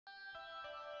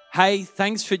Hey,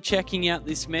 thanks for checking out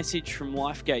this message from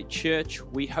Lifegate Church.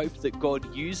 We hope that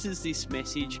God uses this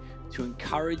message to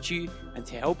encourage you and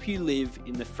to help you live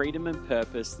in the freedom and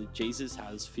purpose that Jesus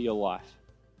has for your life.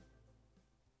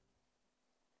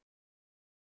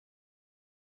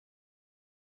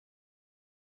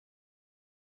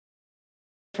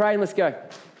 Pray and let's go.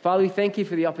 Father, we thank you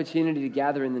for the opportunity to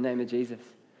gather in the name of Jesus.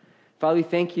 Father, we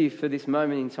thank you for this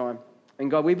moment in time. And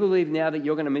God, we believe now that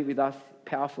you're going to meet with us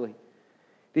powerfully.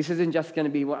 This isn't just going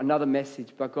to be another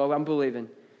message, but God, I'm believing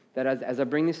that as I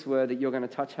bring this word, that you're going to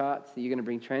touch hearts, that you're going to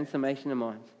bring transformation to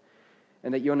minds,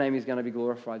 and that your name is going to be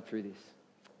glorified through this.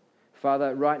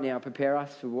 Father, right now, prepare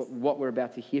us for what we're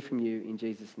about to hear from you in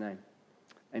Jesus' name.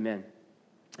 Amen.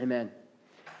 Amen.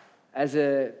 As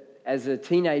a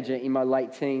teenager in my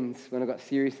late teens, when I got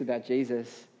serious about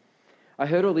Jesus, I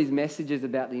heard all these messages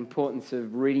about the importance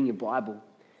of reading your Bible,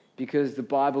 because the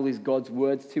Bible is God's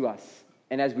words to us.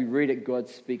 And as we read it, God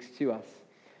speaks to us.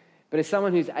 But as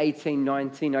someone who's 18,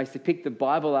 19, I used to pick the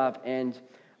Bible up and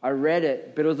I read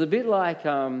it, but it was a bit like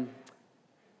stale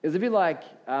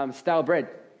bread.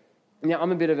 Now,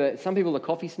 I'm a bit of some people are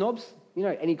coffee snobs. You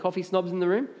know, any coffee snobs in the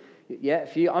room? Yeah, a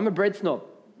few. I'm a bread snob.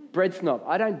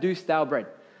 I don't do stale bread.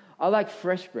 I like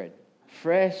fresh bread.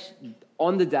 Fresh,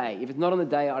 on the day. If it's not on the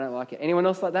day, I don't like it. Anyone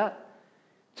else like that?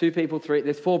 2 people, 3.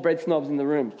 There's 4 bread snobs in the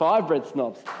room. 5 bread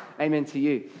snobs. Amen to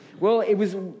you. Well, it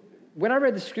was when I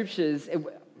read the scriptures,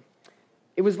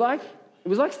 it was like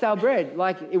stale bread.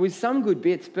 Like, it was some good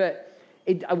bits, but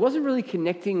I wasn't really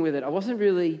connecting with it. I wasn't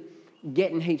really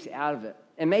getting heaps out of it.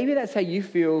 And maybe that's how you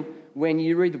feel when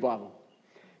you read the Bible.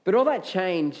 But all that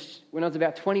changed when I was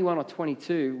about 21 or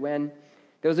 22, when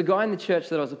there was a guy in the church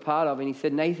that I was a part of, and he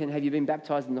said, "Nathan, have you been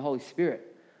baptized in the Holy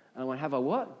Spirit?" And I went, "Have I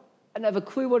what?" I didn't have a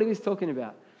clue what he was talking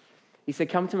about. He said,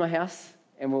 "Come to my house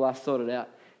and we'll sort it out."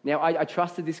 Now, I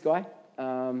trusted this guy,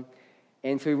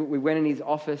 and so we went in his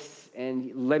office and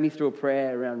he led me through a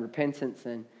prayer around repentance,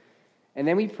 and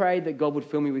then we prayed that God would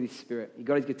fill me with his Spirit. He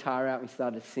got his guitar out and we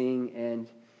started to sing, and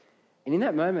in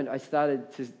that moment I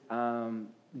started to,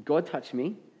 God touched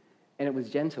me, and it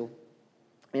was gentle,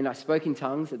 and I spoke in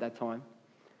tongues at that time,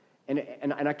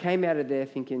 and I came out of there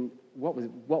thinking, what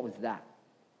was that?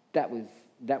 That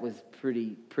was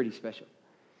pretty special.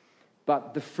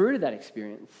 But the fruit of that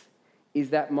experience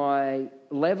is that my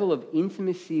level of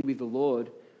intimacy with the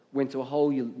Lord went to a whole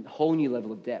new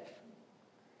level of depth.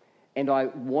 And I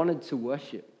wanted to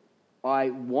worship. I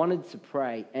wanted to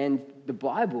pray. And the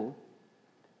Bible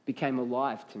became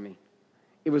alive to me.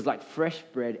 It was like fresh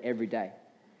bread every day.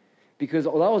 Because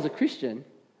although I was a Christian,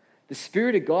 the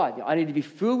Spirit of God, I needed to be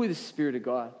filled with the Spirit of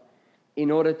God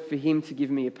in order for him to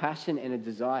give me a passion and a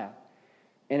desire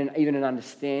and even an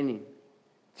understanding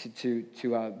to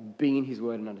be in his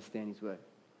word and understand his word.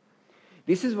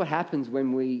 This is what happens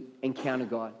when we encounter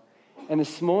God. And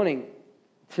this morning,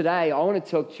 today, I want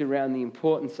to talk to you around the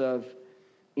importance of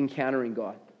encountering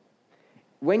God.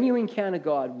 When you encounter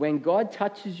God, when God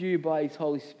touches you by his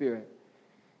Holy Spirit,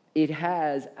 it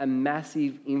has a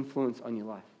massive influence on your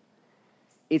life.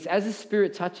 It's as the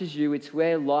Spirit touches you, it's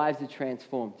where lives are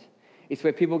transformed. It's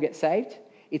where people get saved.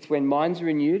 It's when minds are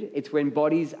renewed. It's when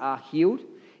bodies are healed.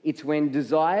 It's when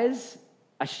desires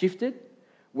are shifted,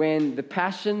 when the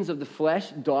passions of the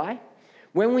flesh die.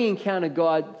 When we encounter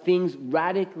God, things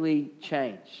radically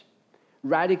change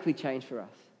for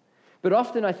us. But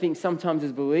often I think sometimes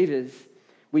as believers,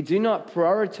 we do not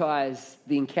prioritize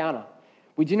the encounter.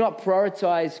 We do not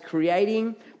prioritize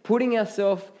putting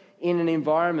ourselves in an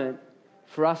environment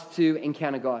for us to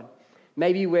encounter God.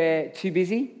 Maybe we're too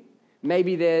busy.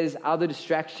 Maybe there's other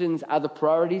distractions, other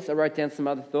priorities. I wrote down some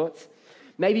other thoughts.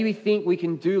 Maybe we think we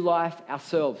can do life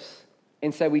ourselves,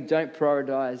 and so we don't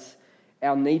prioritize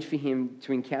our need for him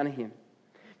to encounter him.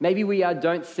 Maybe we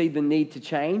don't see the need to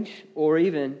change, or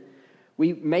even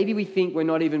maybe we think we're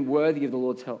not even worthy of the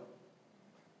Lord's help.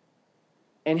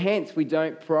 And hence we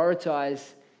don't prioritize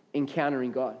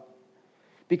encountering God.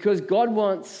 Because God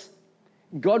wants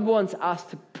us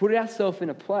to put ourselves in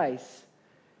a place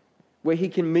where he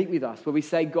can meet with us, where we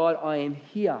say, "God, I am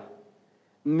here,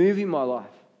 move in my life."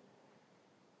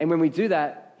 And when we do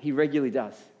that, he regularly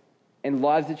does. And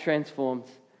lives are transformed,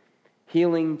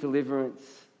 healing, deliverance,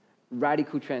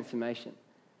 radical transformation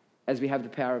as we have the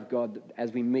power of God,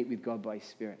 as we meet with God by his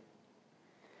Spirit.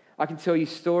 I can tell you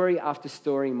story after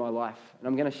story in my life, and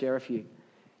I'm going to share a few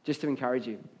just to encourage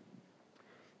you.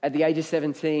 At the age of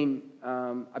 17,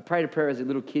 I prayed a prayer as a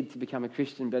little kid to become a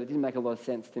Christian, but it didn't make a lot of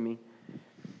sense to me.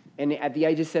 And at the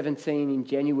age of 17, in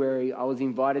January, I was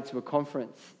invited to a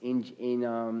conference in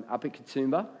up at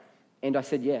Katoomba, and I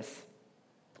said yes.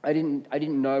 I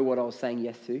didn't know what I was saying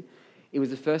yes to. It was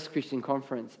the first Christian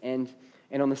conference. And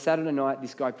on the Saturday night,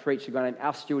 this guy preached, a guy named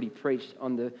Al Stewart, he preached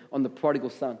on the prodigal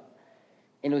son.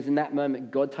 And it was in that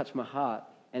moment God touched my heart,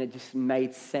 and it just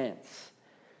made sense.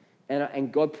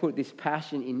 And God put this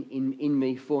passion in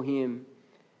me for him,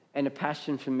 and a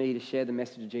passion for me to share the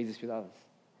message of Jesus with others.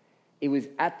 It was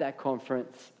at that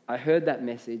conference, I heard that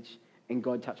message, and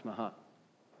God touched my heart.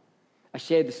 I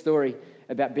shared the story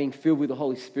about being filled with the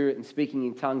Holy Spirit and speaking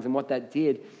in tongues and what that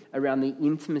did around the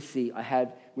intimacy I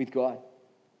had with God.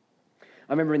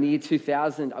 I remember in the year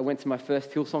 2000, I went to my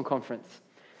first Hillsong conference.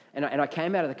 And I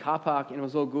came out of the car park and it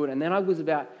was all good. And then I was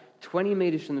about 20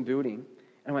 meters from the building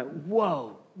and I went,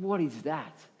 whoa, what is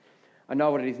that? I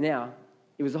know what it is now.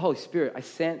 It was the Holy Spirit. I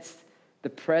sensed the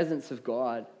presence of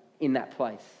God in that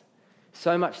place.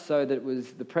 So much so that it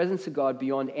was the presence of God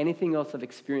beyond anything else I've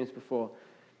experienced before.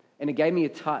 And it gave me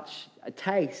a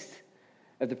taste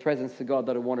of the presence of God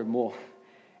that I wanted more.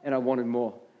 And I wanted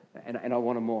more. And I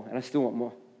wanted more. And I still want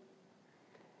more.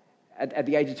 At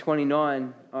the age of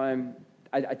 29, I'm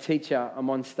a teacher. I'm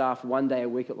on staff one day a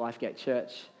week at Lifegate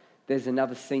Church. There's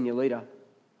another senior leader.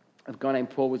 A guy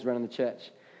named Paul was running the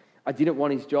church. I didn't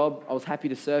want his job. I was happy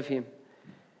to serve him.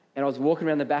 And I was walking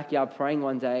around the backyard praying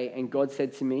one day, and God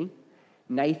said to me,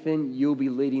 Nathan, you'll be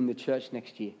leading the church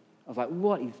next year. I was like,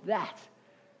 what is that?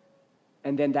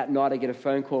 And then that night I get a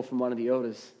phone call from one of the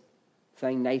elders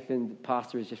saying, Nathan, the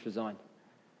pastor has just resigned.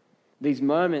 These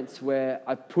moments where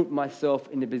I put myself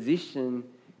in a position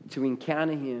to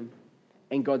encounter him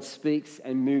and God speaks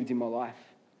and moved in my life.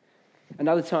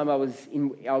 Another time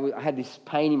I had this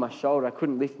pain in my shoulder. I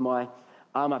couldn't lift my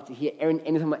arm up to here.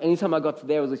 Anytime I got to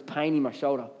there was this pain in my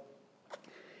shoulder.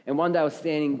 And one day I was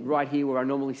standing right here where I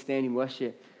normally stand in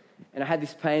worship. And I had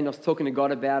this pain. I was talking to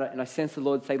God about it. And I sensed the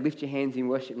Lord say, lift your hands in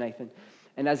worship, Nathan.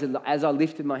 And as I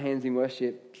lifted my hands in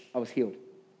worship, I was healed.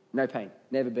 No pain.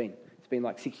 Never been. It's been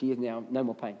like 6 years now. No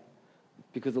more pain.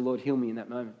 Because the Lord healed me in that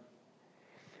moment.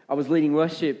 I was leading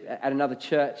worship at another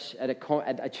church, at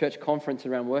a church conference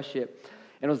around worship.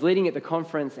 And I was leading at the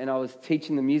conference and I was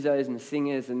teaching the musos and the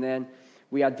singers. And then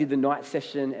we did the night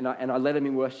session and I led them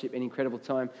in worship, an incredible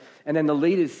time. And then the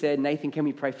leaders said, Nathan, can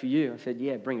we pray for you? I said,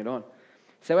 yeah, bring it on.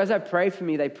 So as I prayed for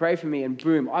me, they prayed for me and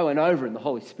boom, I went over in the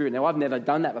Holy Spirit. Now I've never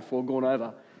done that before, gone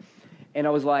over. And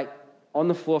I was like on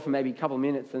the floor for maybe a couple of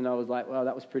minutes and I was like, wow,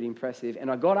 that was pretty impressive.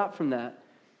 And I got up from that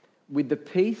with the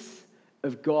peace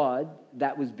of God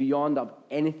that was beyond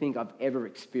anything I've ever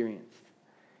experienced.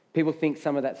 People think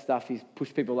some of that stuff is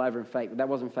push people over and fake, but that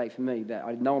wasn't fake for me.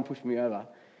 No one pushed me over.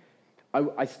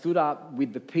 I stood up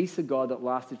with the peace of God that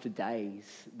lasted for days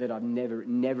that I've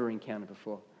never encountered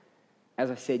before. As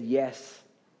I said, yes,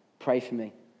 pray for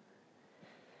me.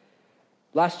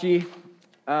 Last year,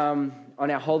 on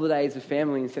our holiday as a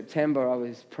family in September, I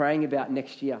was praying about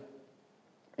next year,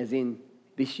 as in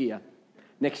this year.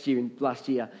 Next year, last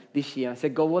year, this year. I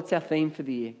said, God, what's our theme for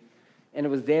the year? And it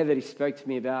was there that he spoke to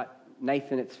me about,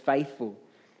 Nathan, it's faithful.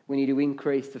 We need to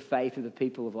increase the faith of the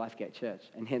people of Lifegate Church.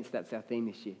 And hence, that's our theme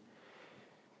this year.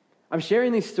 I'm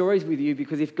sharing these stories with you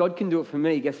because if God can do it for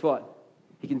me, guess what?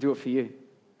 He can do it for you.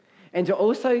 And to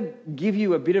also give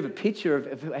you a bit of a picture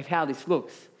of how this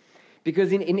looks.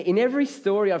 Because in every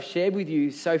story I've shared with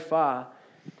you so far,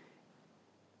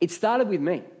 it started with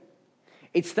me.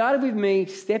 It started with me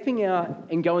stepping out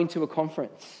and going to a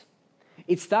conference.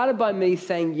 It started by me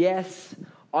saying, yes,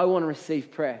 I want to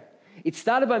receive prayer. It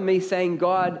started by me saying,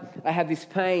 God, I have this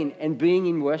pain, and being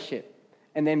in worship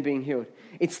and then being healed.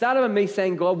 It started by me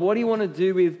saying, God, what do you want to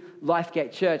do with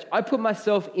Lifegate Church? I put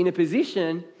myself in a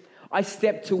position, I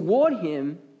stepped toward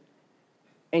him,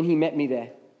 and he met me there.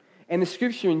 And the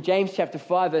scripture in James chapter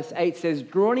 5, verse 8 says,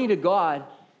 draw near to God,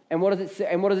 and what does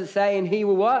it say? And he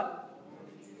will what?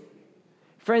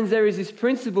 Friends, there is this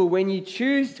principle when you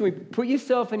choose to put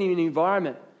yourself in an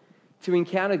environment to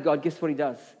encounter God, guess what he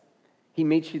does? He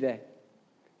meets you there.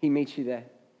 He meets you there.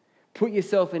 Put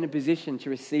yourself in a position to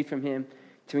receive from him,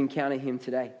 to encounter him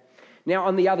today. Now,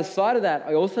 on the other side of that,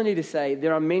 I also need to say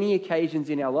there are many occasions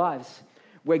in our lives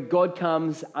where God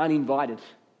comes uninvited.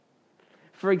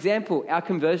 For example, our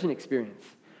conversion experience.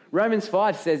 Romans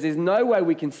 5 says there's no way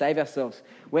we can save ourselves.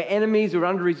 We're enemies, we're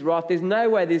under his wrath. There's no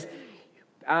way.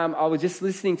 I was just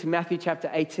listening to Matthew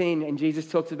chapter 18, and Jesus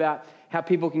talks about how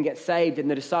people can get saved, and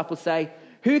the disciples say,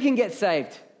 who can get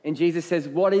saved? And Jesus says,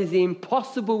 what is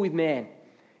impossible with man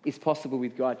is possible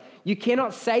with God. You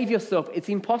cannot save yourself. It's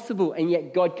impossible, and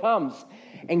yet God comes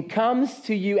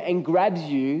to you and grabs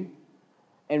you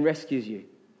and rescues you.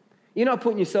 You're not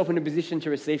putting yourself in a position to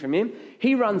receive from him.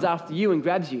 He runs after you and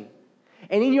grabs you.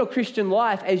 And in your Christian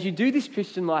life, as you do this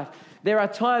Christian life, there are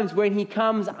times when he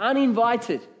comes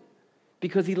uninvited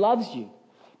because he loves you,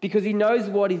 because he knows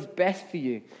what is best for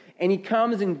you. And he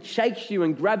comes and shakes you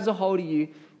and grabs a hold of you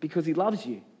because he loves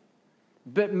you.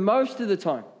 But most of the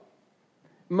time,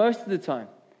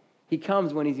 he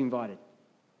comes when he's invited.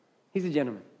 He's a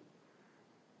gentleman.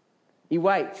 He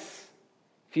waits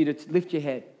for you to lift your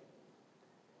head,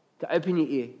 to open your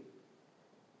ear,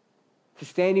 to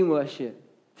stand in worship,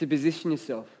 to position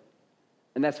yourself.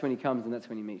 And that's when he comes and that's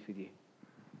when he meets with you.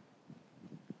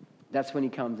 That's when he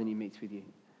comes and he meets with you.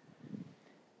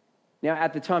 Now,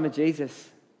 at the time of Jesus,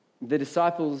 the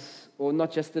disciples, or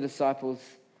not just the disciples,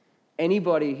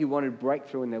 anybody who wanted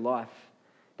breakthrough in their life,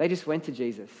 they just went to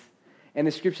Jesus. And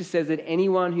the scripture says that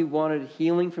anyone who wanted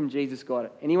healing from Jesus got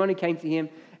it. Anyone who came to him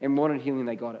and wanted healing,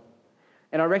 they got it.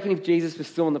 And I reckon if Jesus was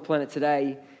still on the planet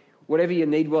today, whatever your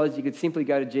need was, you could simply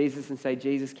go to Jesus and say,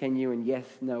 Jesus, can you? And yes,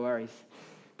 no worries.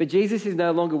 But Jesus is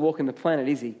no longer walking the planet,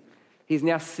 is he? He's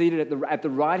now seated at the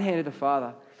right hand of the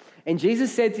Father. And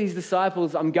Jesus said to his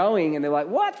disciples, I'm going. And they're like,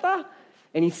 what the?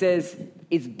 And he says,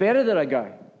 it's better that I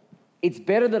go. It's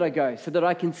better that I go so that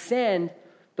I can send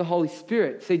the Holy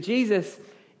Spirit. So Jesus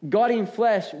got in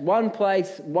flesh one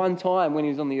place, one time when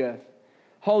he was on the earth.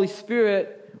 Holy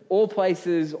Spirit, all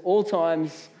places, all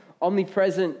times,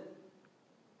 omnipresent,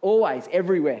 always,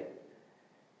 everywhere.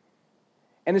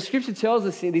 And the scripture tells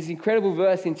us in this incredible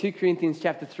verse in 2 Corinthians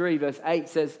chapter 3, verse 8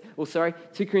 says, 2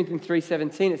 Corinthians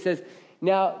 3:17, it says,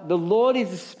 now the Lord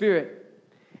is the Spirit,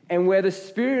 and where the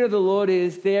Spirit of the Lord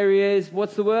is, there is,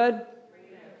 what's the word?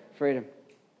 Freedom.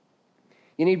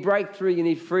 You need breakthrough, you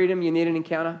need freedom, you need an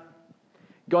encounter.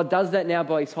 God does that now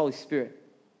by his Holy Spirit.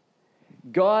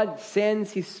 God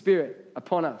sends his Spirit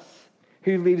upon us,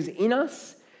 who lives in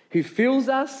us, who fills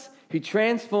us, who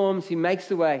transforms, who makes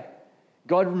the way.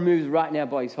 God moves right now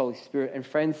by his Holy Spirit. And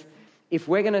friends, if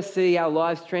we're going to see our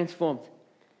lives transformed,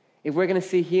 if we're going to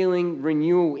see healing,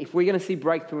 renewal, if we're going to see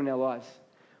breakthrough in our lives,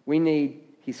 we need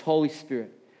his Holy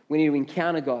Spirit. We need to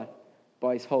encounter God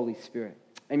by his Holy Spirit.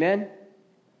 Amen?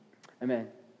 Amen.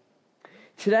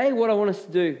 Today, what I want us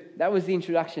to do, that was the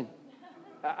introduction.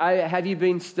 Have you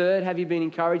been stirred? Have you been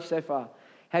encouraged so far?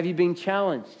 Have you been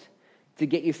challenged to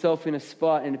get yourself in a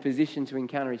spot, in a position to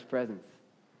encounter his presence?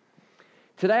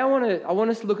 Today, I want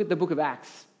us to look at the book of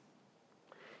Acts.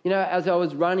 You know, as I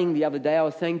was running the other day, I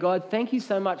was saying, God, thank you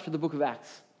so much for the book of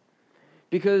Acts.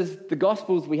 Because the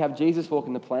Gospels, we have Jesus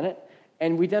walking the planet,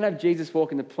 and we don't have Jesus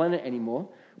walking the planet anymore.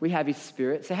 We have his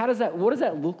Spirit. So what does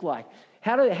that look like?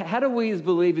 How do we as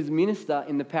believers minister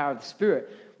in the power of the Spirit?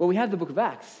 Well, we have the book of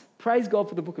Acts. Praise God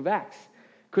for the book of Acts,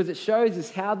 because it shows us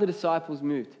how the disciples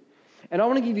moved. And I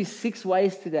want to give you 6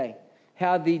 ways today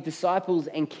how the disciples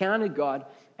encountered God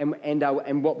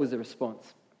and what was the response.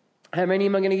 How many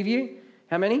am I going to give you?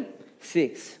 How many?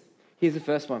 6. Here's the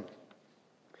first one.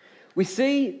 We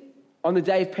see on the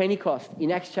day of Pentecost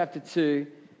in Acts chapter 2,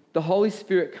 the Holy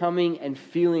Spirit coming and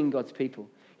filling God's people.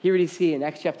 Here it is here in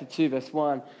Acts chapter 2, verse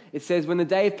 1. It says, when the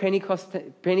day of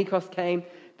Pentecost came,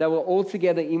 they were all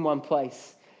together in one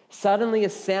place. Suddenly a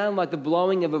sound like the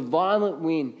blowing of a violent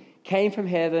wind came from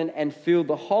heaven and filled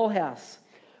the whole house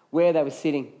where they were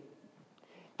sitting.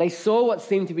 They saw what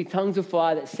seemed to be tongues of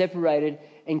fire that separated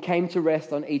and came to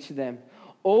rest on each of them.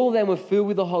 All of them were filled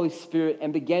with the Holy Spirit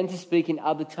and began to speak in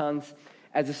other tongues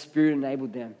as the Spirit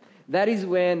enabled them. That is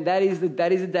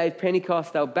the day of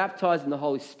Pentecost. They were baptized in the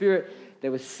Holy Spirit.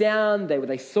 There was sound.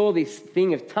 They saw this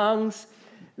thing of tongues.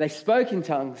 They spoke in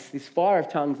tongues, this fire of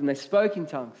tongues, and they spoke in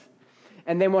tongues.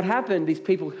 And then what happened, these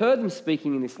people heard them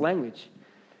speaking in this language.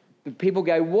 The people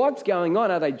go, what's going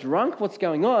on? Are they drunk? What's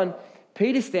going on?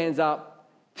 Peter stands up,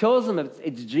 tells them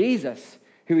it's Jesus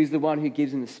who is the one who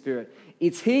gives them the Spirit.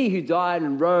 It's he who died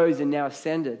and rose and now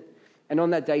ascended. And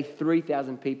on that day,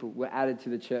 3,000 people were added to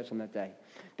the church on that day.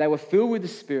 They were filled with the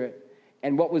Spirit.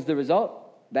 And what was the result?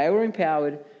 They were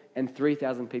empowered and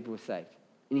 3,000 people were saved.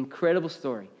 An incredible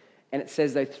story. And it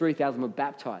says those 3,000 were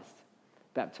baptized.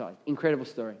 Baptized. Incredible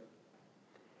story.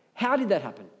 How did that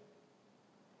happen?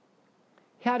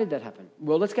 How did that happen?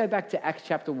 Well, let's go back to Acts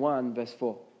chapter 1, verse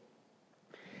 4.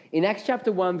 In Acts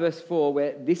chapter 1, verse 4,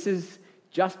 where this is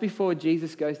just before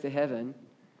Jesus goes to heaven,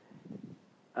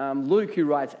 Luke, who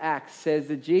writes Acts, says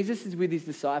that Jesus is with his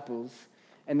disciples,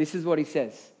 and this is what he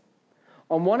says.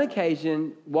 On one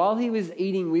occasion, while he was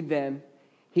eating with them,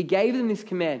 he gave them this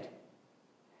command: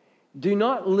 do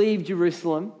not leave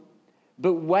Jerusalem,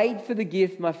 but wait for the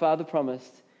gift my Father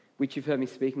promised, which you've heard me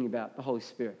speaking about, the Holy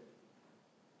Spirit.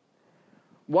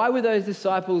 Why were those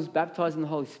disciples baptized in the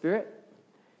Holy Spirit?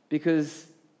 Because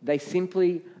they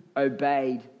simply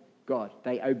obeyed God.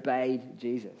 They obeyed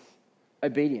Jesus.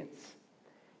 Obedience.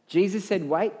 Jesus said,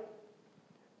 wait.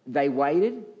 They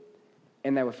waited,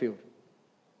 and they were filled.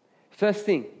 First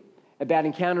thing, about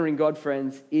encountering God,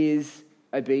 friends, is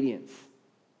obedience.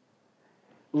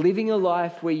 Living a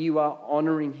life where you are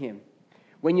honoring him.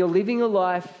 When you're living a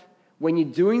life, when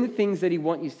you're doing the things that he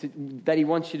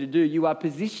wants you to do, you are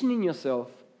positioning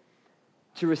yourself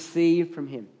to receive from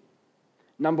him.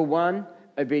 Number one,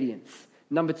 obedience.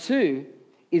 Number two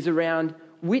is around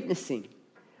witnessing.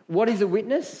 What is a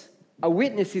witness? A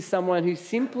witness is someone who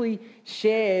simply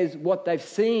shares what they've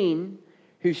seen,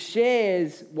 who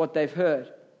shares what they've heard.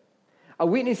 A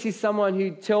witness is someone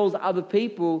who tells other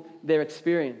people their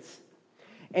experience.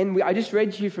 And I just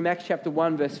read to you from Acts chapter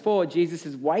 1, verse 4, Jesus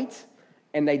says, wait,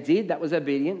 and they did. That was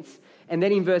obedience. And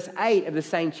then in verse 8 of the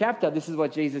same chapter, this is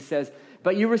what Jesus says,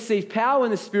 but you receive power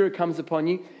when the Spirit comes upon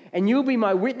you, and you'll be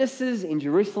my witnesses in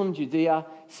Jerusalem, Judea,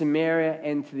 Samaria,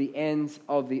 and to the ends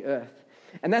of the earth.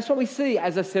 And that's what we see,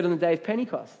 as I said, on the day of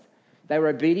Pentecost. They were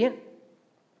obedient,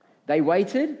 they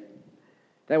waited,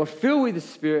 they were filled with the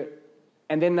Spirit,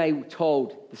 and then they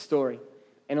told the story.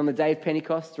 And on the day of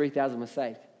Pentecost, 3,000 were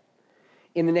saved.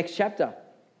 In the next chapter,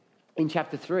 in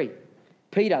chapter 3,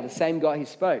 Peter, the same guy who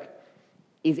spoke,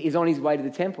 is on his way to the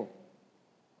temple.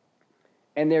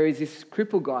 And there is this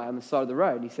crippled guy on the side of the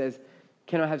road. He says,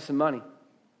 can I have some money?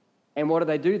 And what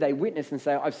do? They witness and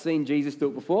say, I've seen Jesus do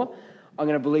it before. I'm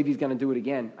going to believe he's going to do it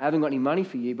again. I haven't got any money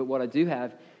for you, but what I do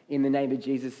have, in the name of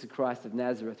Jesus Christ of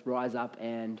Nazareth, rise up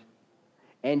and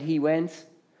he went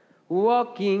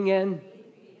walking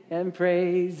and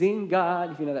praising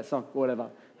God. If you know that song, or whatever.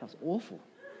 That was awful.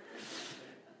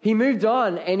 He moved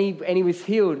on and he was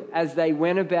healed. As they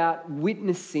went about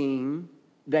witnessing,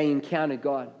 they encountered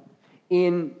God.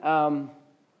 In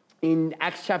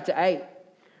Acts chapter 8,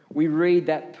 we read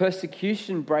that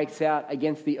persecution breaks out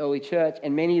against the early church,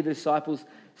 and many of the disciples,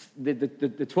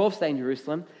 the 12 stay in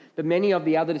Jerusalem, but many of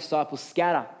the other disciples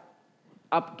scatter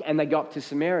up and they go up to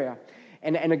Samaria.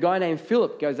 And a guy named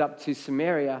Philip goes up to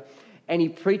Samaria and he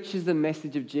preaches the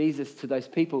message of Jesus to those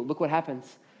people. Look what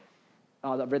happens.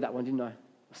 Oh, I read that one, didn't I?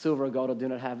 Silver or gold I do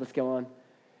not have. Let's go on.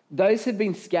 Those who'd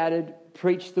been scattered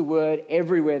preached the word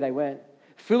everywhere they went.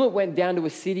 Philip went down to a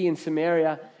city in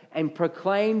Samaria and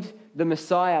proclaimed the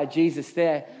Messiah, Jesus,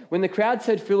 there. When the crowd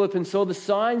heard Philip and saw the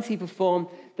signs he performed,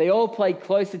 they all paid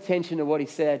close attention to what he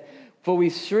said. For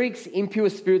with shrieks, impure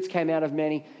spirits came out of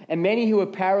many, and many who were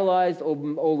paralyzed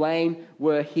or lame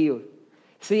were healed.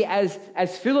 See, as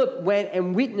Philip went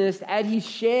and witnessed, as he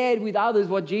shared with others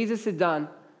what Jesus had done,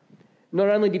 not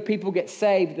only did people get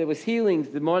saved, there was healings,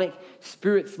 demonic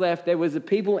spirits left, there was the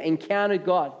people encountered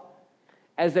God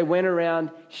as they went around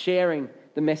sharing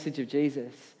the message of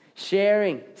Jesus.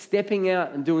 Sharing, stepping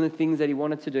out and doing the things that he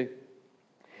wanted to do.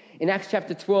 In Acts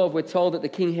chapter 12, we're told that the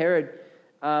King Herod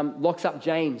locks up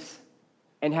James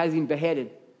and has him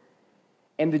beheaded.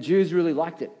 And the Jews really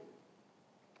liked it.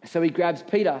 So he grabs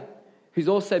Peter, who's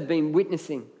also been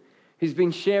witnessing, who's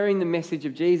been sharing the message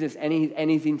of Jesus, and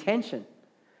his intention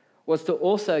was to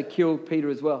also kill Peter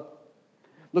as well.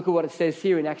 Look at what it says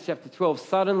here in Acts chapter 12.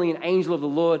 Suddenly an angel of the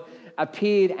Lord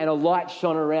appeared and a light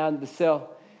shone around the cell.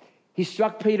 He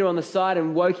struck Peter on the side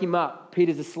and woke him up.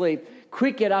 Peter's asleep.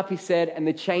 Quick, get up, he said, and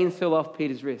the chains fell off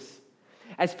Peter's wrists.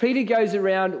 As Peter goes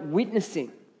around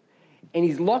witnessing and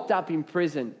he's locked up in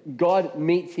prison, God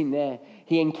meets him there.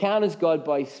 He encounters God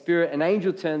by his Spirit. An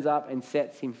angel turns up and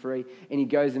sets him free, and he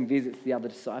goes and visits the other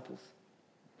disciples.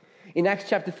 In Acts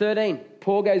chapter 13,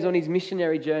 Paul goes on his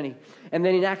missionary journey. And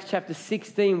then in Acts chapter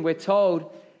 16, we're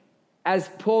told, as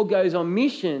Paul goes on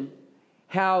mission,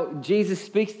 how Jesus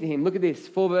speaks to him. Look at this,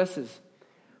 4 verses.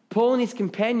 Paul and his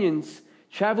companions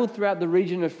traveled throughout the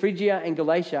region of Phrygia and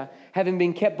Galatia, having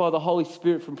been kept by the Holy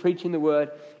Spirit from preaching the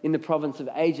word in the province of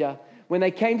Asia. When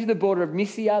they came to the border of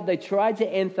Mysia, they tried to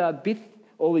enter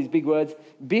all these big words,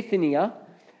 Bithynia,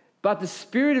 but the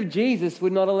Spirit of Jesus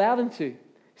would not allow them to.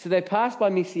 So they passed by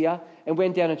Mysia and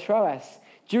went down to Troas.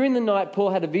 During the night, Paul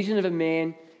had a vision of a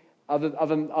man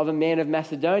of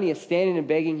Macedonia standing and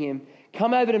begging him,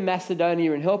 come over to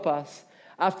Macedonia and help us.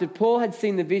 After Paul had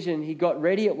seen the vision, he got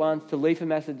ready at once to leave for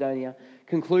Macedonia,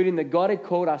 concluding that God had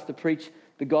called us to preach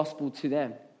the gospel to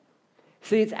them.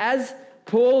 See, it's as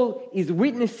Paul is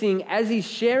witnessing, as he's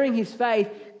sharing his faith,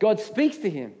 God speaks to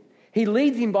him. He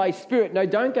leads him by his Spirit. No,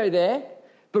 don't go there,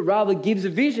 but rather gives a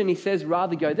vision. He says,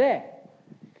 rather go there.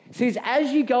 See,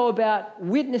 as you go about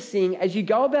witnessing, as you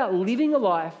go about living a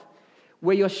life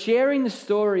where you're sharing the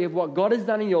story of what God has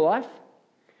done in your life,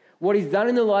 what he's done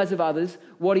in the lives of others,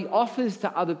 what he offers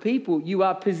to other people, you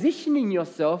are positioning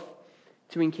yourself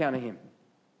to encounter him.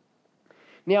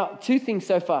 Now, 2 things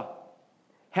so far.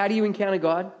 How do you encounter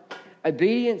God?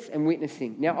 Obedience and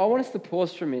witnessing. Now, I want us to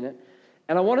pause for a minute,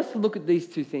 and I want us to look at these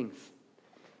 2 things.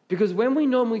 Because when we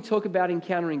normally talk about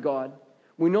encountering God,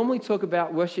 we normally talk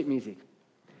about worship music.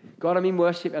 God, I'm in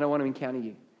worship and I want to encounter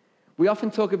you. We often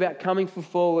talk about coming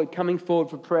forward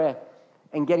for prayer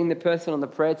and getting the person on the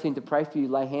prayer team to pray for you,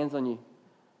 lay hands on you.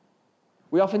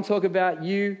 We often talk about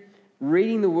you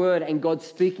reading the word and God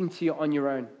speaking to you on your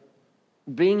own.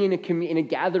 Being in a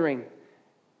gathering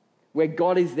where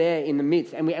God is there in the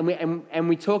midst. And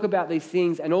we talk about these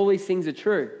things, and all these things are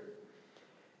true.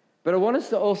 But I want us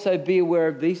to also be aware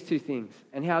of these two things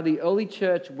and how the early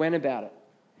church went about it.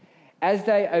 As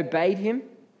they obeyed him,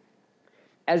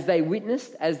 as they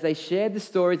witnessed, as they shared the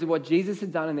stories of what Jesus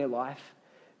had done in their life,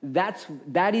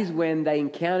 that is when they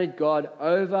encountered God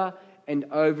over and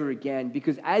over again.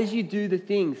 Because as you do the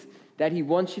things that he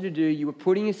wants you to do, you are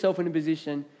putting yourself in a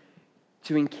position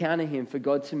to encounter him, for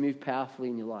God to move powerfully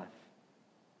in your life.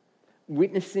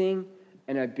 Witnessing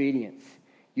and obedience.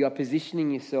 You are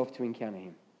positioning yourself to encounter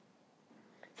him.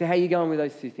 So how are you going with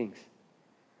those two things?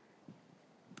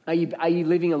 Are you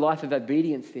living a life of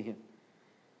obedience to him?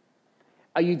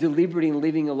 Are you deliberate in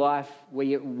living a life where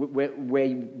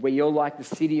you're like the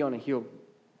city on a hill?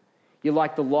 You're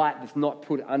like the light that's not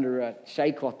put under a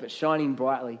shade cloth, but shining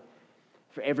brightly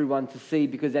for everyone to see,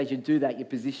 because as you do that, you're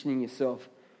positioning yourself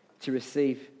to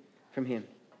receive from him.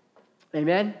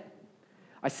 Amen?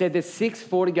 I said there's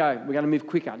 4 to go. We're going to move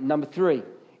quicker. Number 3,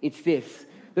 it's this.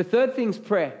 The third thing's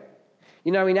prayer.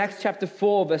 You know, in Acts chapter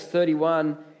 4, verse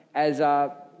 31, as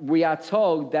we are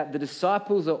told that the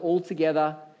disciples are all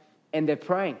together and they're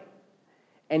praying.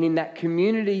 And in that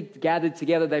community gathered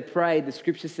together, they prayed. The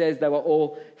scripture says they were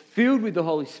all filled with the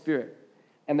Holy Spirit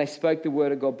and they spoke the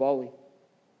word of God boldly.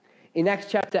 In Acts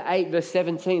chapter 8, verse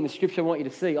 17, the scripture I want you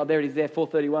to see, there it is there,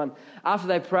 4:31. After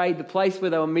they prayed, the place where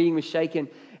they were meeting was shaken,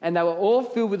 and they were all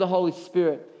filled with the Holy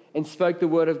Spirit and spoke the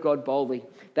word of God boldly.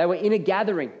 They were in a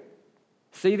gathering.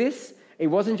 See this? It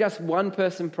wasn't just one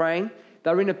person praying.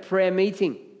 They were in a prayer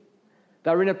meeting.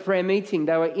 They were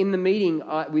in the meeting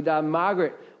with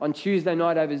Margaret on Tuesday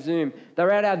night over Zoom. They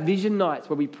were at our vision nights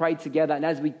where we prayed together. And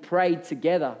as we prayed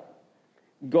together,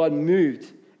 God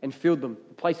moved and filled them.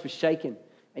 The place was shaken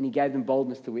and he gave them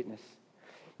boldness to witness.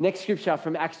 Next scripture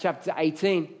from Acts chapter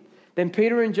 18. Then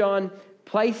Peter and John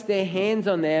placed their hands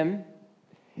on them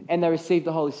and they received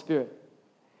the Holy Spirit.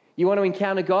 You want to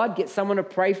encounter God? Get someone to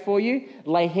pray for you,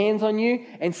 lay hands on you,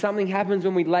 and something happens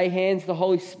when we lay hands. The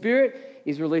Holy Spirit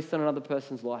is released on another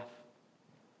person's life.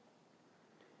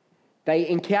 They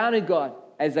encountered God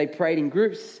as they prayed in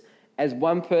groups, as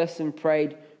one person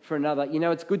prayed for another. You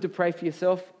know, it's good to pray for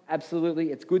yourself.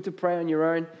 Absolutely. It's good to pray on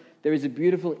your own. There is a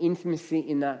beautiful intimacy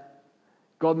in that.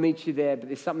 God meets you there, but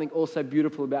there's something also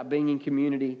beautiful about being in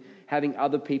community, having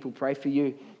other people pray for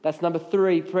you. That's number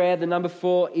 3, prayer. The number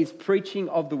 4 is preaching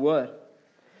of the word.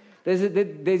 There's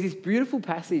this beautiful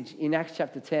passage in Acts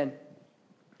chapter 10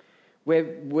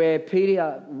 where Peter's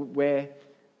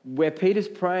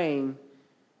praying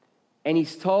and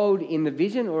he's told in the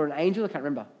vision or an angel, I can't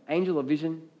remember, angel or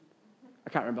vision, I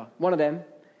can't remember, one of them,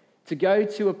 to go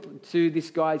to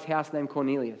this guy's house named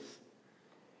Cornelius,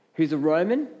 who's a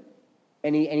Roman,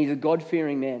 and he's a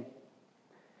God-fearing man.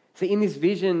 So in this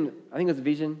vision, I think it was a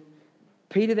vision,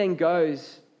 Peter then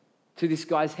goes to this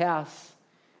guy's house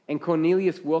and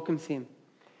Cornelius welcomes him.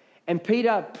 And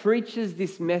Peter preaches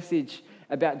this message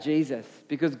about Jesus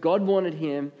because God wanted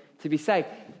him to be saved.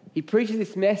 He preaches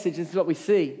this message. This is what we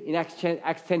see in Acts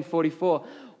 10:44.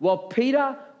 While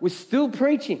Peter was still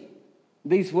preaching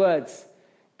these words,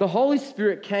 the Holy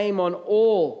Spirit came on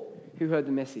all who heard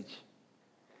the message.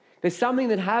 There's something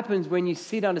that happens when you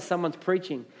sit under someone's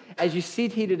preaching. As you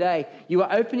sit here today, you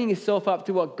are opening yourself up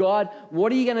to what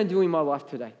are you going to do in my life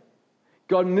today?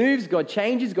 God moves, God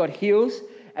changes, God heals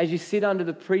as you sit under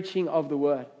the preaching of the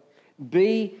word.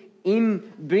 Be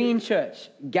in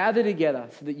church, gather together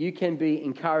so that you can be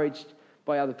encouraged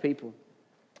by other people.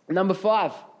 Number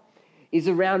 5 is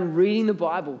around reading the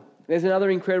Bible. There's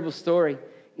another incredible story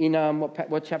in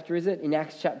what chapter is it? In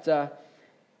Acts chapter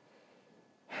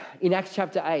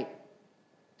 8.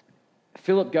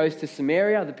 Philip goes to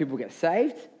Samaria, the people get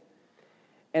saved,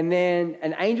 and then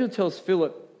an angel tells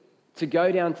Philip to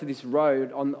go down to this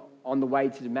road on the way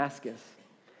to Damascus,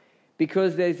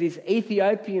 because there's this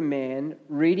Ethiopian man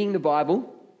reading the Bible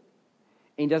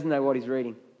and he doesn't know what he's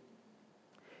reading.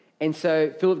 And so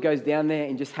Philip goes down there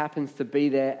and just happens to be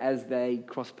there as they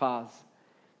cross paths.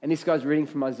 And this guy's reading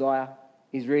from Isaiah.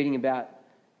 He's reading about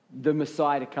the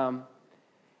Messiah to come.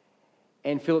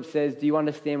 And Philip says, "Do you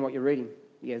understand what you're reading?"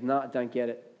 He goes, "No, I don't get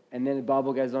it." And then the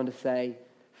Bible goes on to say,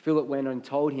 Philip went and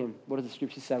told him. What does the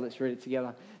scripture say? Let's read it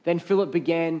together. Then Philip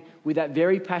began with that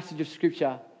very passage of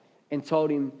scripture and told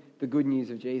him the good news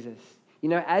of Jesus. You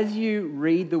know, as you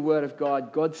read the word of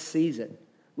God, God sees it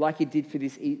like he did for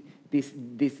this this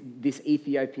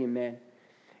Ethiopian man.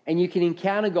 And you can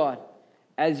encounter God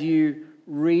as you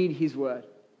read his word,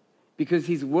 because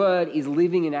his word is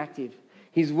living and active.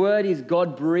 His word is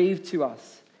God-breathed to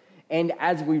us. And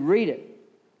as we read it,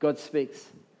 God speaks.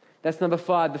 That's number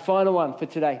 5, the final one for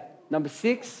today. Number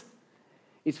 6,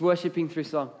 it's worshiping through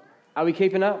song. Are we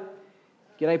keeping up?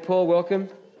 G'day, Paul. Welcome.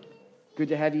 Good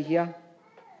to have you here.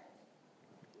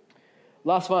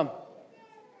 Last one.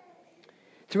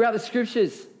 Throughout the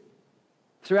scriptures,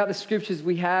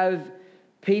 we have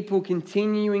people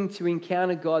continuing to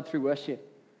encounter God through worship.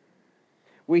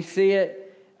 We see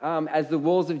it as the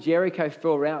walls of Jericho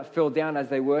fell down as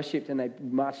they worshipped and they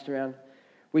marched around.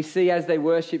 We see as they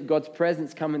worship, God's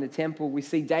presence come in the temple. We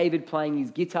see David playing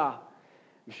his guitar.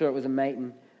 I'm sure it was a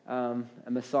Maton,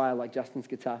 a Messiah like Justin's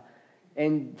guitar.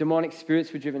 And demonic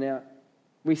spirits were driven out.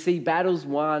 We see battles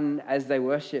won as they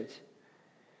worshipped.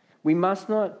 We must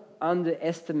not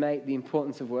underestimate the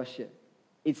importance of worship.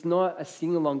 It's not a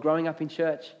sing-along. Growing up in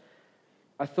church,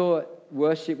 I thought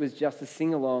worship was just a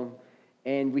sing-along,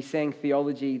 and we sang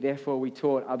theology, therefore we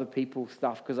taught other people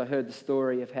stuff, because I heard the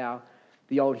story of how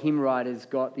the old hymn writers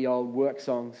got the old work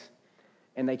songs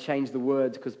and they changed the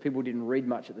words because people didn't read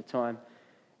much at the time.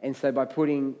 And so by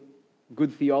putting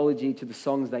good theology to the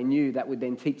songs they knew, that would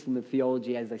then teach them the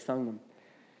theology as they sung them,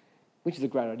 which is a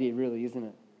great idea, really, isn't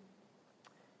it?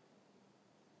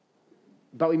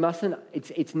 But we mustn't,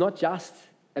 it's not just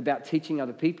about teaching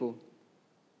other people.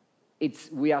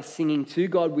 We are singing to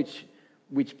God,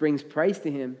 which brings praise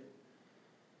to him,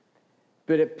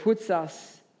 but it puts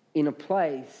us in a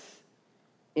place,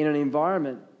 in an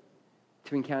environment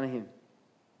to encounter him.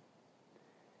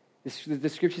 The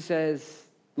scripture says,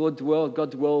 God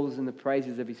dwells in the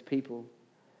praises of his people.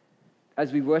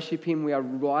 As we worship him, we are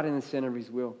right in the center of his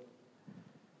will.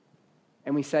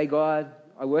 And we say, God,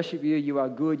 I worship you, you are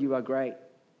good, you are great.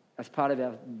 That's part of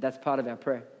our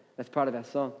prayer. That's part of our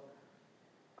song.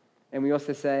 And we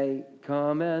also say,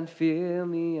 come and fill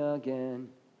me again.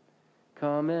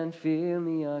 Come and fill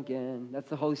me again. That's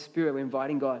the Holy Spirit. We're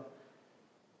inviting God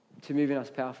to move in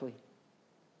us powerfully.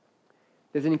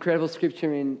 There's an incredible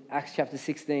scripture in Acts chapter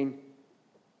 16.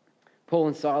 Paul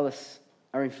and Silas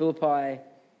are in Philippi.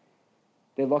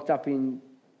 They're locked up in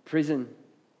prison.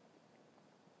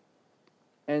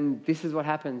 And this is what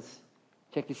happens.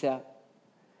 Check this out.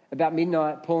 About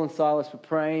midnight, Paul and Silas were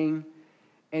praying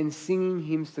and singing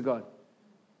hymns to God.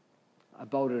 I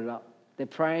bolted it up. They're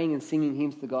praying and singing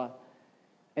hymns to God.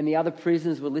 And the other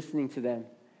prisoners were listening to them.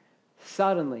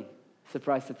 Suddenly,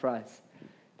 surprise, surprise,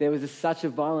 there was such a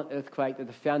violent earthquake that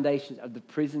the foundations of the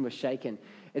prison were shaken.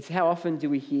 It's how often do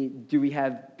we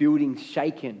have buildings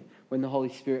shaken when the Holy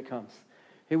Spirit comes?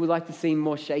 Who would like to see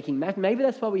more shaking? Maybe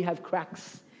that's why we have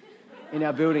cracks in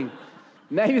our building.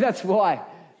 Maybe that's why.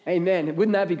 Amen.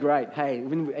 Wouldn't that be great? Hey,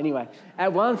 anyway.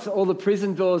 At once, all the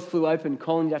prison doors flew open.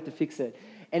 Colin, you have to fix it.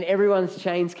 And everyone's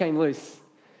chains came loose.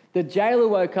 The jailer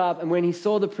woke up, and when he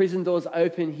saw the prison doors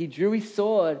open, he drew his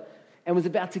sword and was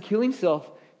about to kill himself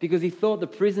because he thought the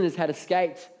prisoners had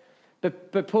escaped.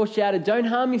 But Paul shouted, "Don't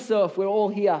harm yourself, we're all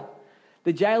here."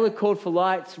 The jailer called for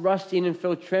lights, rushed in and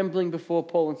fell trembling before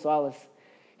Paul and Silas.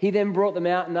 He then brought them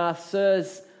out and asked,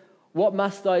 "Sirs, what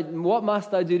must I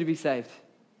do to be saved?"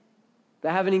 They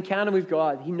have an encounter with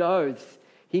God. He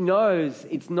knows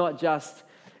it's not just...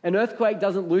 An earthquake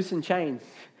doesn't loosen chains.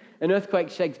 An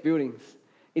earthquake shakes buildings.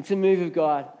 It's a move of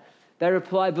God. They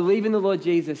reply, "Believe in the Lord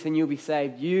Jesus and you'll be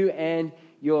saved, you and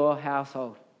your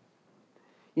household."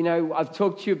 You know, I've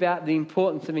talked to you about the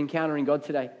importance of encountering God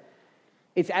today.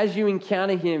 It's as you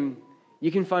encounter him,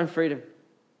 you can find freedom.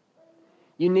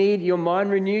 You need your mind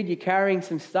renewed. You're carrying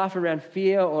some stuff around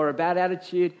fear or a bad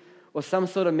attitude or some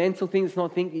sort of mental thing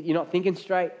you're not thinking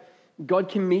straight. God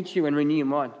can meet you and renew your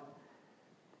mind.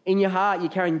 In your heart,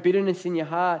 you're carrying bitterness in your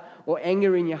heart or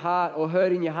anger in your heart or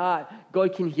hurt in your heart.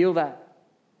 God can heal that.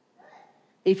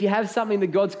 If you have something that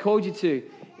God's called you to,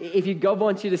 if God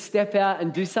wants you to step out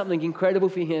and do something incredible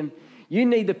for him, you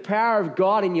need the power of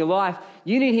God in your life.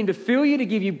 You need him to fill you, to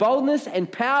give you boldness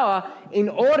and power in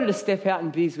order to step out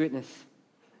and be his witness.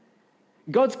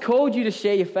 God's called you to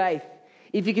share your faith.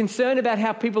 If you're concerned about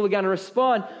how people are going to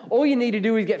respond, all you need to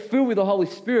do is get filled with the Holy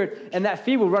Spirit and that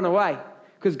fear will run away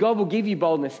because God will give you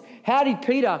boldness. How did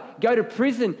Peter go to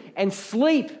prison and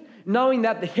sleep knowing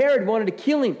that the Herod wanted to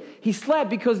kill him? He slept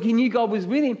because he knew God was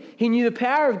with him. He knew the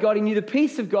power of God. He knew the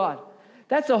peace of God.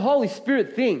 That's a Holy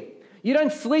Spirit thing. You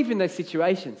don't sleep in those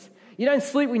situations. You don't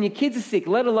sleep when your kids are sick,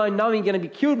 let alone knowing you're going to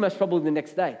be killed most probably the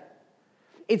next day.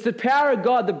 It's the power of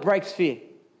God that breaks fear.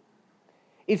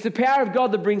 It's the power of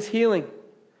God that brings healing.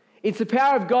 It's the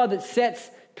power of God that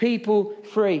sets people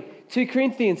free. 2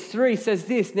 Corinthians 3 says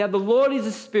this, now the Lord is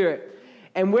a spirit,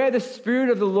 and where the Spirit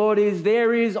of the Lord is,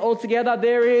 there is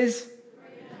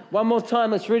One more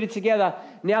time, let's read it together.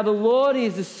 Now the Lord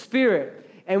is a spirit,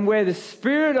 and where the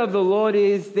Spirit of the Lord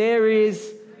is, there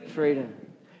is freedom.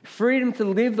 Freedom to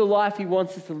live the life He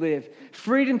wants us to live.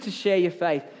 Freedom to share your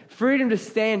faith. Freedom to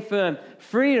stand firm.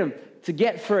 Freedom to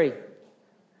get free.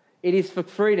 It is for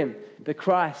freedom that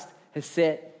Christ has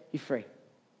set you free.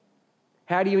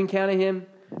 How do you encounter Him?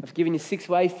 I've given you 6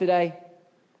 ways today.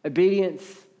 Obedience.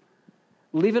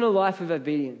 Live in a life of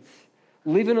obedience.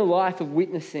 Live in a life of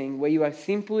witnessing where you are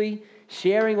simply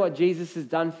sharing what Jesus has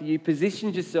done for you.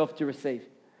 Position yourself to receive.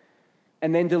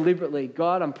 And then deliberately,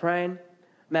 God, I'm praying.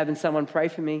 I'm having someone pray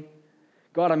for me.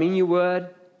 God, I'm in your word.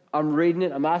 I'm reading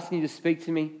it. I'm asking you to speak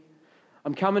to me.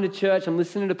 I'm coming to church. I'm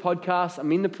listening to podcasts.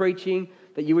 I'm in the preaching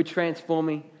that you would transform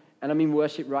me. And I'm in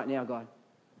worship right now, God.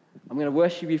 I'm going to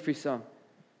worship you through song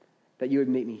that you would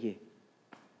meet me here.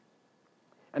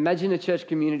 Imagine a church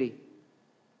community.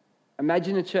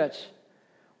 Imagine a church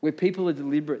where people are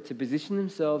deliberate to position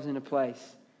themselves in a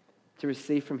place to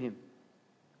receive from Him.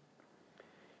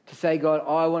 To say, God,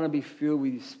 I want to be filled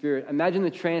with your Spirit. Imagine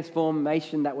the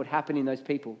transformation that would happen in those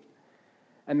people.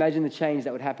 Imagine the change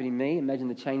that would happen in me. Imagine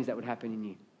the change that would happen in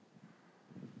you.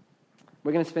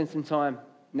 We're going to spend some time,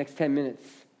 next 10 minutes,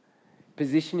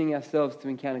 positioning ourselves to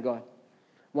encounter God.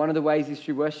 One of the ways is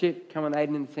through worship. Come on,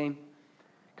 Aiden and the team.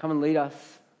 Come and lead us.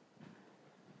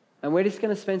 And we're just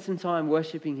going to spend some time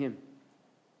worshiping Him.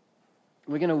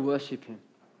 We're going to worship Him.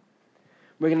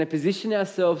 We're going to position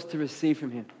ourselves to receive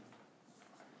from Him.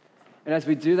 And as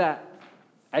we do that,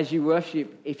 as you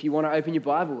worship, if you want to open your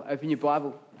Bible, open your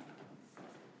Bible.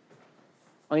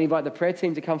 I'm going to invite the prayer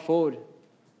team to come forward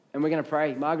and we're going to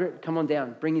pray. Margaret, come on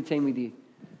down. Bring your team with you.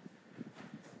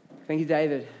 Thank you,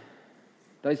 David.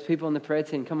 Those people on the prayer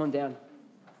team, come on down.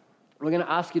 We're going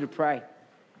to ask you to pray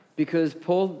because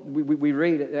Paul, we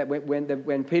read that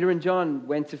when Peter and John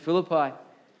went to Philippi,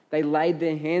 they laid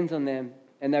their hands on them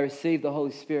and they received the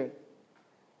Holy Spirit.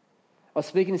 I was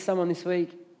speaking to someone this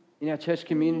week in our church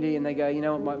community and they go, you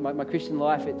know what, my Christian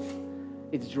life,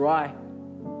 it's dry.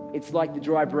 It's like the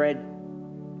dry bread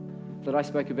that I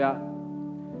spoke about.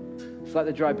 It's like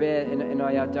the dry bread and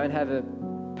I don't have a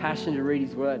passion to read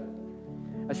His word.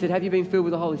 I said, have you been filled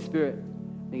with the Holy Spirit?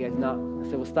 And he goes, no. I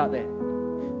said, well, start there.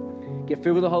 Get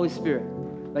filled with the Holy Spirit.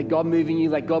 Let God move in you.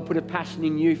 Let God put a passion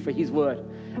in you for His word.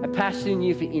 A passion in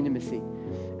you for intimacy.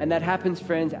 And that happens,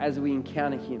 friends, as we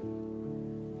encounter Him.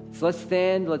 So let's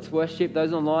stand, let's worship.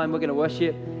 Those online, we're going to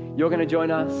worship. You're going to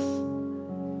join us.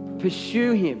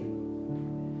 Pursue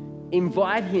Him.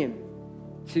 Invite Him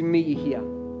to meet you here.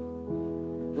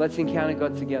 Let's encounter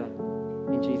God together.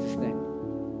 In Jesus' name.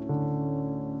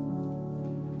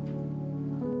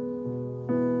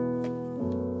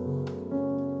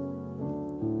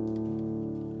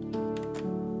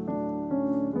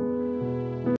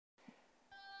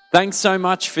 Thanks so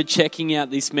much for checking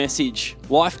out this message.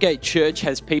 Lifegate Church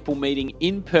has people meeting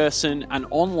in person and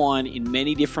online in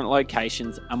many different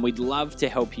locations, and we'd love to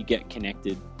help you get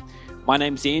connected. My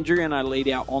name's Andrew, and I lead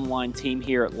our online team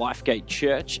here at Lifegate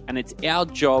Church, and it's our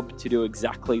job to do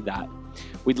exactly that.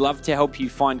 We'd love to help you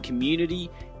find community,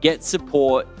 get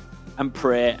support and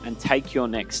prayer, and take your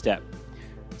next step.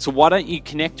 So why don't you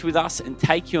connect with us and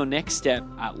take your next step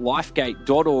at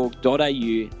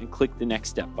lifegate.org.au and click the next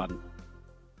step button.